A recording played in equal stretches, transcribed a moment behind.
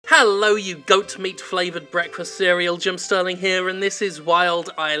Hello, you goat meat flavoured breakfast cereal. Jim Sterling here, and this is Wild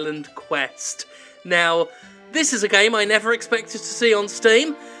Island Quest. Now, this is a game I never expected to see on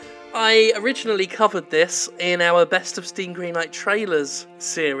Steam. I originally covered this in our Best of Steam Greenlight Trailers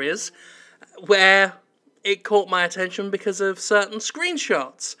series, where it caught my attention because of certain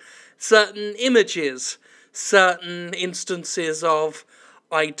screenshots, certain images, certain instances of,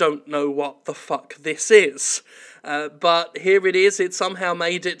 I don't know what the fuck this is. But here it is, it somehow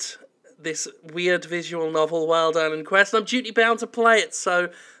made it this weird visual novel, Wild Island Quest, and I'm duty bound to play it, so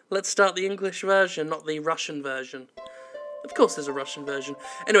let's start the English version, not the Russian version. Of course there's a Russian version.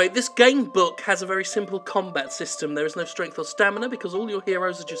 Anyway, this game book has a very simple combat system. There is no strength or stamina because all your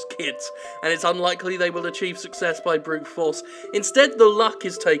heroes are just kids, and it's unlikely they will achieve success by brute force. Instead, the luck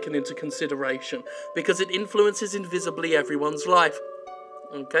is taken into consideration, because it influences invisibly everyone's life.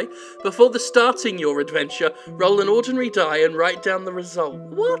 Okay? Before starting your adventure, roll an ordinary die and write down the result.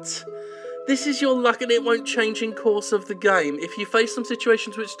 What? This is your luck and it won't change in course of the game. If you face some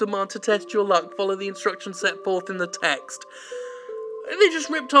situations which demand to test your luck, follow the instructions set forth in the text. They just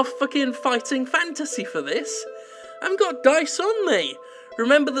ripped off fucking Fighting Fantasy for this. I've got dice on me.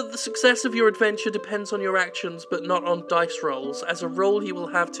 Remember that the success of your adventure depends on your actions, but not on dice rolls. As a rule, you will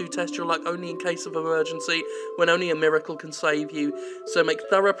have to test your luck only in case of emergency, when only a miracle can save you, so make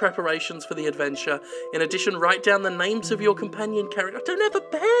thorough preparations for the adventure. In addition, write down the names of your companion character. I don't have a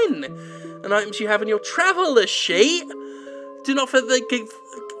pen! And items you have in your traveller sheet. Do not forget the...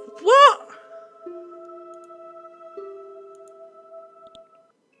 What?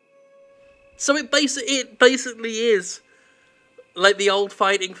 So it basically is like the old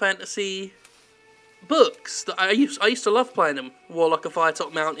Fighting Fantasy books that I used to love playing them. Warlock of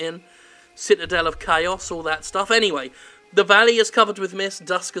Firetop Mountain, Citadel of Chaos, all that stuff. Anyway, the valley is covered with mist,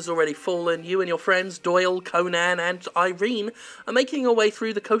 dusk has already fallen. You and your friends, Doyle, Conan, and Irene, are making your way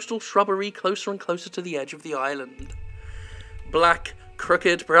through the coastal shrubbery closer and closer to the edge of the island. Black,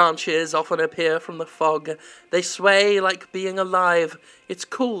 crooked branches often appear from the fog. They sway like being alive. It's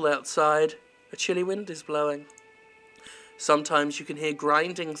cool outside. A chilly wind is blowing. Sometimes you can hear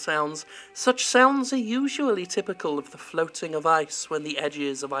grinding sounds. Such sounds are usually typical of the floating of ice when the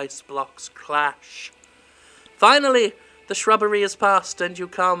edges of ice blocks clash. Finally, the shrubbery is past and you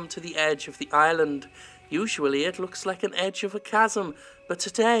come to the edge of the island. Usually it looks like an edge of a chasm, but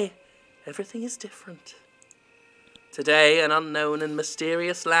today, everything is different. Today, an unknown and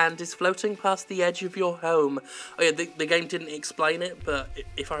mysterious land is floating past the edge of your home. Oh yeah, the game didn't explain it, but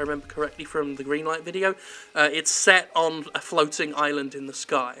if I remember correctly from the Greenlight video, it's set on a floating island in the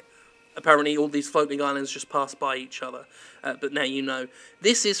sky. Apparently all these floating islands just pass by each other, but now you know.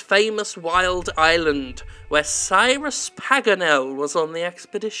 This is famous Wild Island, where Cyrus Paganel was on the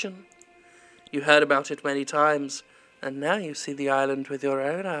expedition. You heard about it many times, and now you see the island with your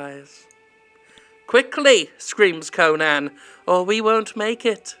own eyes. Quickly, screams Conan, or we won't make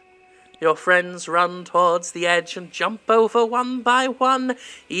it. Your friends run towards the edge and jump over one by one.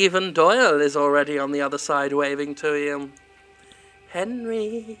 Even Doyle is already on the other side waving to you.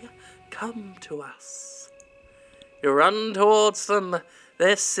 Henry, come to us. You run towards them.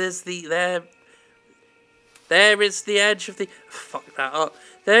 This is there is the edge of the... Fuck that up.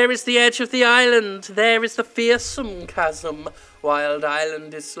 There is the edge of the island. There is the fearsome chasm. Wild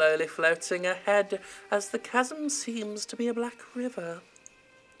Island is slowly floating ahead as the chasm seems to be a black river.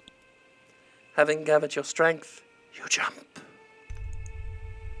 Having gathered your strength, you jump.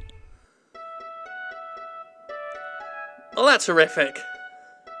 Well, that's horrific.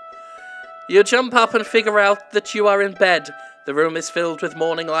 You jump up and figure out that you are in bed. The room is filled with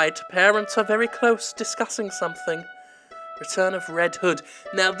morning light. Parents are very close, discussing something. Return of Red Hood.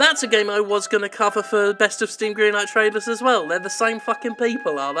 Now, that's a game I was going to cover for Best of Steam Greenlight Trailers as well. They're the same fucking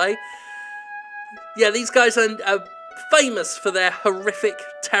people, are they? Yeah, these guys are famous for their horrific,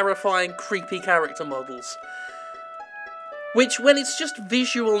 terrifying, creepy character models. Which, when it's just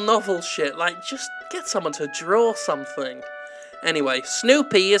visual novel shit, like, just get someone to draw something. Anyway,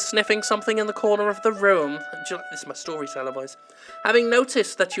 Snoopy is sniffing something in the corner of the room. This is my storyteller voice. Having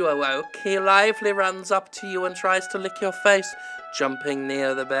noticed that you awoke, he lively runs up to you and tries to lick your face, jumping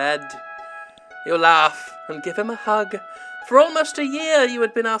near the bed. You laugh and give him a hug. For almost a year you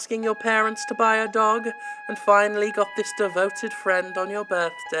had been asking your parents to buy a dog, and finally got this devoted friend on your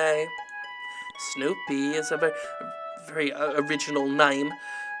birthday. Snoopy is a very original name.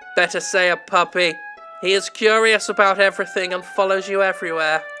 Better say a puppy. He is curious about everything and follows you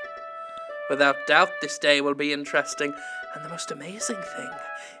everywhere. Without doubt, this day will be interesting, and the most amazing thing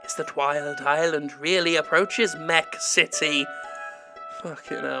is that Wild Island really approaches Mech City.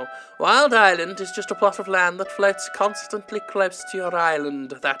 Fucking hell. Wild Island is just a plot of land that floats constantly close to your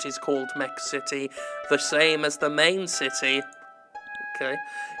island. That is called Mech City, the same as the main city. Okay.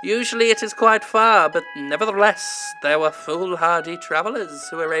 Usually it is quite far, but nevertheless, there were foolhardy travellers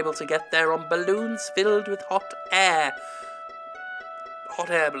who were able to get there on balloons filled with hot air.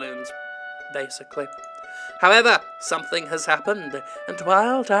 Hot air balloons, basically. However, something has happened, and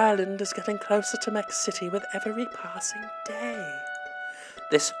Wild Island is getting closer to Mech City with every passing day.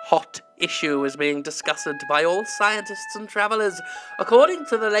 This hot issue is being discussed by all scientists and travellers. According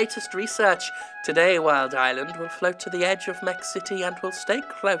to the latest research, today Wild Island will float to the edge of Mech City and will stay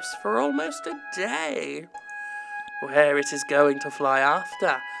close for almost a day. Where it is going to fly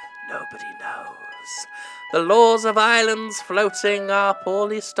after, nobody knows. The laws of islands floating are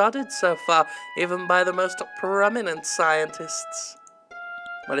poorly studied so far, even by the most prominent scientists.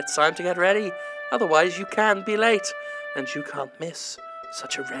 Well, it's time to get ready, otherwise you can be late, and you can't miss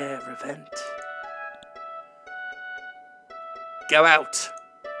such a rare event. Go out.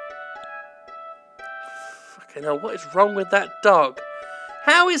 Fucking hell, what is wrong with that dog?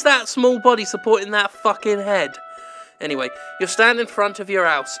 How is that small body supporting that fucking head? Anyway, you stand in front of your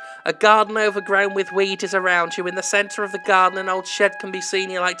house. A garden overgrown with weed is around you. In the centre of the garden, an old shed can be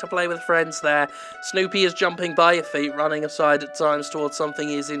seen. You like to play with friends there. Snoopy is jumping by your feet, running aside at times towards something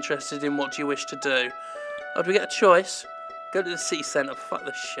he is interested in. What do you wish to do? Oh, do we get a choice? Go to the city centre. Fuck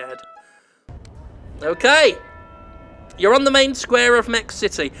the shed. Okay. You're on the main square of Mech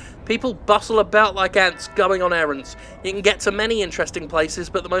City. People bustle about like ants going on errands. You can get to many interesting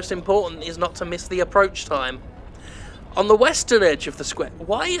places, but the most important is not to miss the approach time. On the western edge of the square...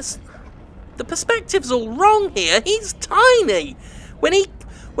 Why is... The perspective's all wrong here. He's tiny. When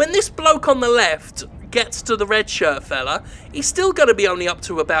this bloke on the left gets to the red shirt fella, he's still going to be only up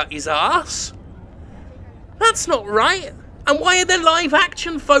to about his arse. That's not right. And why are there live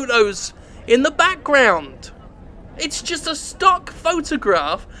action photos in the background? It's just a stock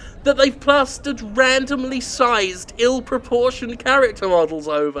photograph that they've plastered randomly sized, ill-proportioned character models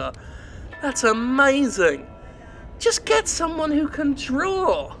over. That's amazing. Just get someone who can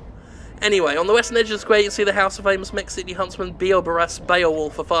draw. Anyway, on the western edge of the square, you can see the house of famous Mech City huntsman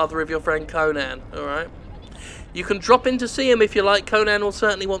Beowulf, the father of your friend Conan. Alright? You can drop in to see him if you like. Conan will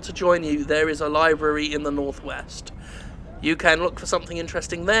certainly want to join you. There is a library in the northwest. You can look for something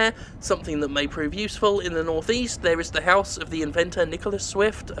interesting there, something that may prove useful. In the northeast, there is the house of the inventor Nicholas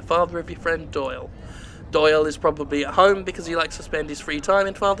Swift, a father of your friend Doyle. Doyle is probably at home because he likes to spend his free time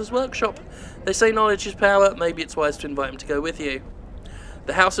in Father's workshop. They say knowledge is power. Maybe it's wise to invite him to go with you.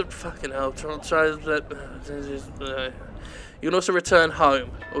 The house of... Fucking hell. You can also return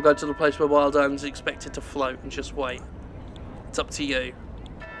home or go to the place where Wild Island is expected to float and just wait. It's up to you.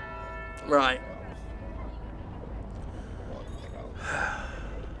 Right.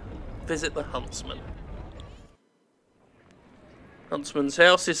 Visit the huntsman. Huntsman's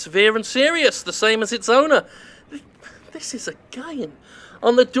house is severe and serious, the same as its owner. This is a game.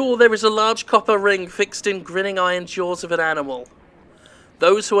 On the door there is a large copper ring fixed in grinning iron jaws of an animal.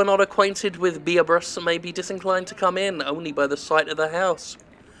 Those who are not acquainted with Beowulf may be disinclined to come in only by the sight of the house.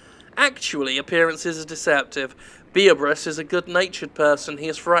 Actually, appearances are deceptive. Beowulf is a good-natured person. He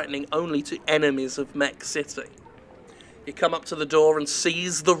is frightening only to enemies of Mech City. You come up to the door and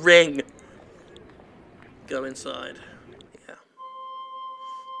seize the ring. Go inside.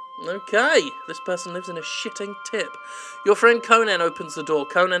 Okay, this person lives in a shitting tip. Your friend Conan opens the door.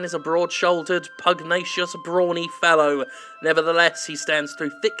 Conan is a broad-shouldered, pugnacious, brawny fellow. Nevertheless, he stands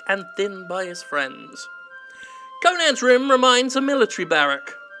through thick and thin by his friends. Conan's room reminds a military barrack.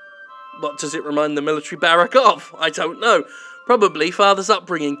 What does it remind the military barrack of? I don't know. Probably father's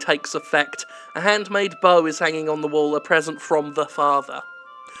upbringing takes effect. A handmade bow is hanging on the wall, a present from the father.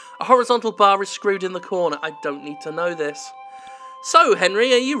 A horizontal bar is screwed in the corner. I don't need to know this. So,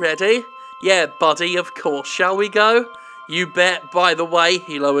 Henry, are you ready? Yeah, buddy, of course. Shall we go? You bet. By the way,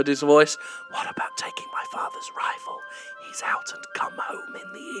 he lowered his voice. What about taking my father's rifle? He's out and come home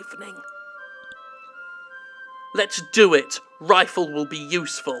in the evening. Let's do it. Rifle will be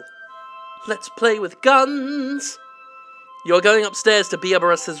useful. Let's play with guns. You're going upstairs to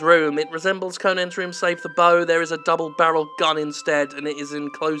Beowulf's room. It resembles Conan's room save the bow. There is a double-barrel gun instead, and it is in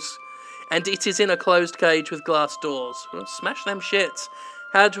a closed cage with glass doors. Well, smash them shits.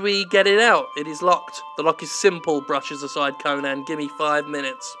 How do we get it out? It is locked. The lock is simple, brushes aside Conan. Give me 5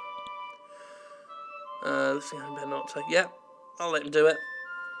 minutes. Let's see, I better not take... Yep, I'll let him do it.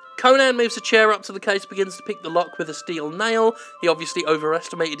 Conan moves a chair up to the case, begins to pick the lock with a steel nail. He obviously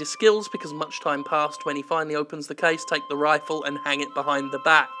overestimated his skills because much time passed. When he finally opens the case, take the rifle and hang it behind the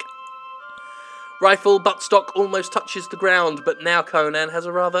back. Rifle buttstock almost touches the ground, but now Conan has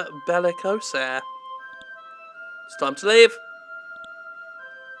a rather bellicose air. It's time to leave.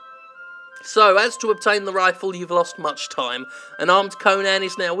 So, as to obtain the rifle, you've lost much time. An armed Conan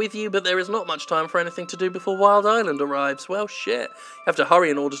is now with you, but there is not much time for anything to do before Wild Island arrives. Well, shit. You have to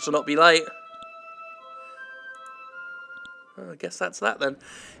hurry in order to not be late. I guess that's that then.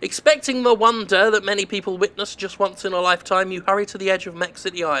 Expecting the wonder that many people witness just once in a lifetime, you hurry to the edge of Mech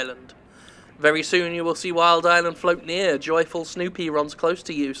City Island. Very soon you will see Wild Island float near. Joyful Snoopy runs close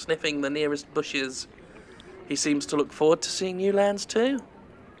to you, sniffing the nearest bushes. He seems to look forward to seeing new lands too.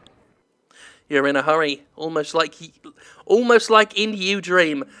 You're in a hurry, almost like in You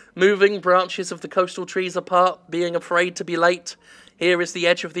Dream, moving branches of the coastal trees apart, being afraid to be late. Here is the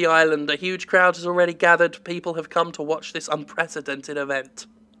edge of the island. A huge crowd has already gathered. People have come to watch this unprecedented event.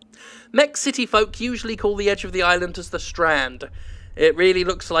 Mech City folk usually call the edge of the island as the Strand. It really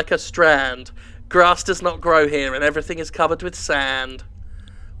looks like a strand. Grass does not grow here, and everything is covered with sand.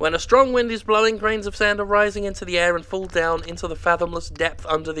 When a strong wind is blowing, grains of sand are rising into the air and fall down into the fathomless depth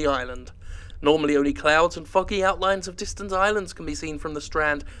under the island. Normally only clouds and foggy outlines of distant islands can be seen from the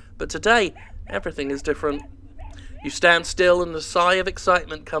strand, but today, everything is different. You stand still and a sigh of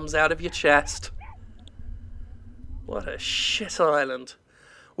excitement comes out of your chest. What a shit island.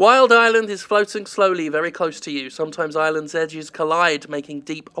 Wild Island is floating slowly very close to you. Sometimes island's edges collide, making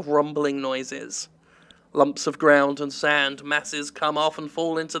deep rumbling noises. Lumps of ground and sand masses come off and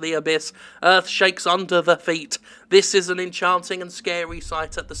fall into the abyss. Earth shakes under the feet. This is an enchanting and scary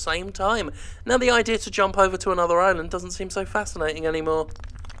sight at the same time. Now the idea to jump over to another island doesn't seem so fascinating anymore.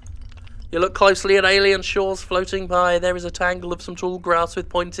 You look closely at alien shores floating by. There is a tangle of some tall grass with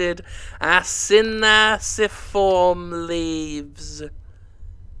pointed acinaciform leaves.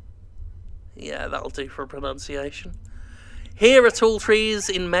 Yeah, that'll do for a pronunciation. Here are tall trees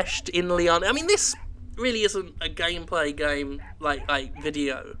enmeshed in lianas. I mean, this really isn't a gameplay game like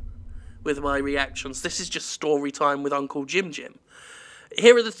video with my reactions. This is just story time with Uncle Jim Jim.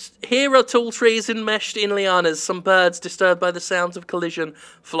 Here are tall trees enmeshed in lianas. Some birds, disturbed by the sounds of collision,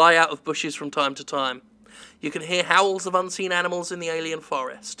 fly out of bushes from time to time. You can hear howls of unseen animals in the alien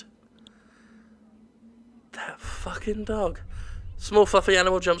forest. That fucking dog. Small fluffy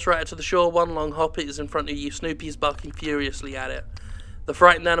animal jumps right out to the shore. One long hop, it is in front of you. Snoopy is barking furiously at it. The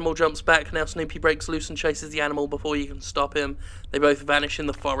frightened animal jumps back. Now Snoopy breaks loose and chases the animal before you can stop him. They both vanish in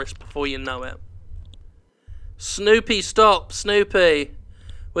the forest before you know it. Snoopy, stop! Snoopy!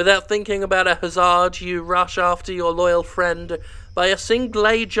 Without thinking about a hazard, you rush after your loyal friend. By a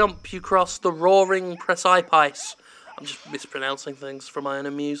single jump, you cross the roaring precipice. I'm just mispronouncing things for my own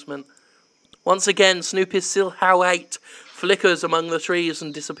amusement. Once again, Snoopy's silhouette flickers among the trees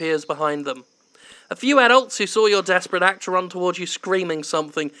and disappears behind them. A few adults who saw your desperate act run towards you screaming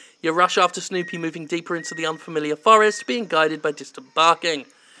something. You rush after Snoopy, moving deeper into the unfamiliar forest, being guided by distant barking.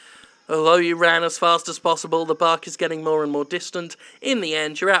 Although you ran as fast as possible, the bark is getting more and more distant. In the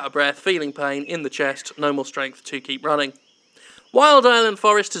end, you're out of breath, feeling pain in the chest, no more strength to keep running. Wild Island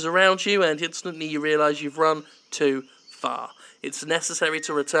Forest is around you, and instantly you realise you've run too far. It's necessary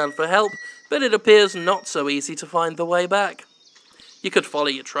to return for help, but it appears not so easy to find the way back. You could follow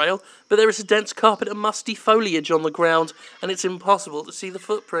your trail, but there is a dense carpet of musty foliage on the ground, and it's impossible to see the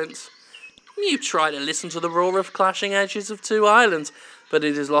footprints. You try to listen to the roar of clashing edges of two islands, but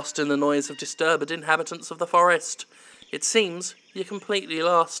it is lost in the noise of disturbed inhabitants of the forest. It seems you're completely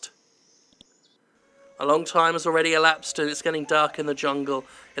lost. A long time has already elapsed, and it's getting dark in the jungle.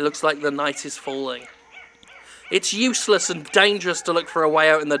 It looks like the night is falling. It's useless and dangerous to look for a way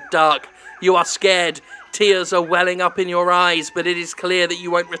out in the dark. You are scared. Tears are welling up in your eyes, but it is clear that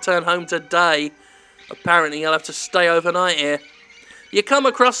you won't return home today. Apparently, you'll have to stay overnight here. You come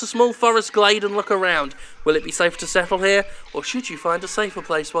across a small forest glade and look around. Will it be safe to settle here, or should you find a safer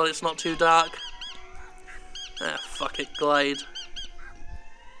place while it's not too dark? Ah, fuck it, glade.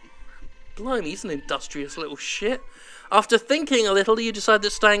 Blimey, he's an industrious little shit. After thinking a little, you decide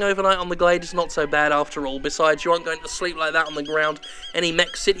that staying overnight on the glade is not so bad after all. Besides, you aren't going to sleep like that on the ground. Any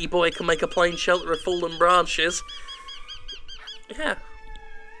Mech City boy can make a plain shelter of fallen branches. Yeah.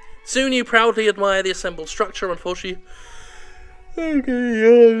 Soon you proudly admire the assembled structure. Unfortunately,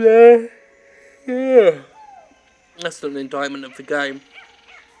 yeah. That's an indictment of the game.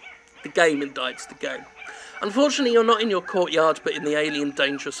 The game indicts the game. Unfortunately, you're not in your courtyard, but in the alien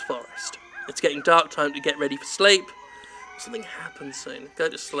dangerous forest. It's getting dark, time to get ready for sleep. Something happens soon. Go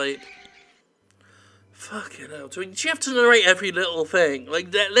to sleep. Fucking hell. Do you have to narrate every little thing?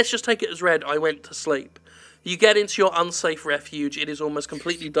 Like, let's just take it as read. I went to sleep. You get into your unsafe refuge. It is almost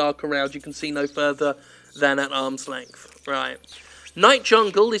completely dark around. You can see no further than at arm's length. Right. Night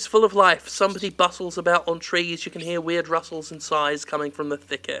jungle is full of life. Somebody bustles about on trees. You can hear weird rustles and sighs coming from the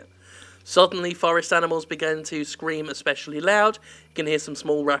thicket. Suddenly, forest animals begin to scream especially loud. You can hear some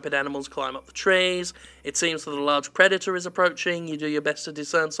small rapid animals climb up the trees. It seems that a large predator is approaching. You do your best to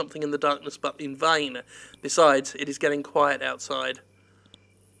discern something in the darkness, but in vain. Besides, it is getting quiet outside.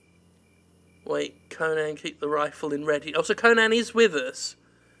 Wait, Conan, keep the rifle in ready. Oh, so Conan is with us.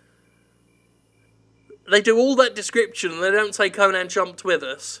 They do all that description and they don't say Conan jumped with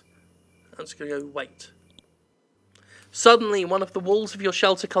us. I'm just going to go, wait. Suddenly, one of the walls of your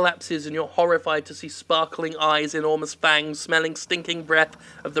shelter collapses and you're horrified to see sparkling eyes, enormous fangs, smelling stinking breath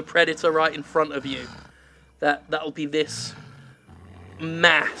of the predator right in front of you. That'll be this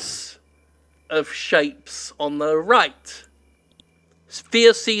mass of shapes on the right.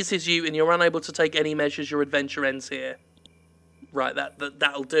 Fear seizes you and you're unable to take any measures. Your adventure ends here. Right,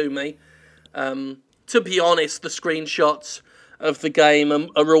 that'll do me. To be honest, the screenshots of the game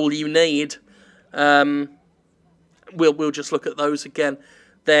are all you need. We'll just look at those again.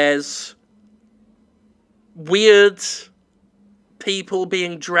 There's weird people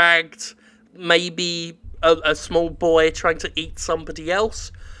being dragged, maybe a small boy trying to eat somebody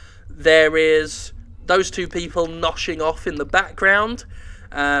else. There is those two people noshing off in the background,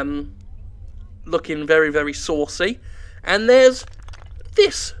 looking very, very saucy. And there's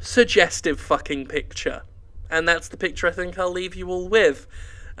this suggestive fucking picture. And that's the picture I think I'll leave you all with.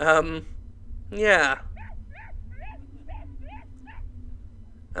 Yeah.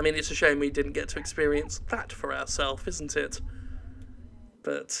 I mean, it's a shame we didn't get to experience that for ourselves, isn't it?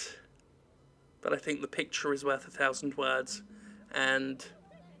 But I think the picture is worth 1,000 words, and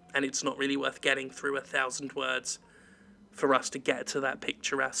it's not really worth getting through 1,000 words for us to get to that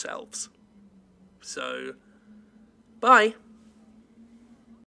picture ourselves. So, bye.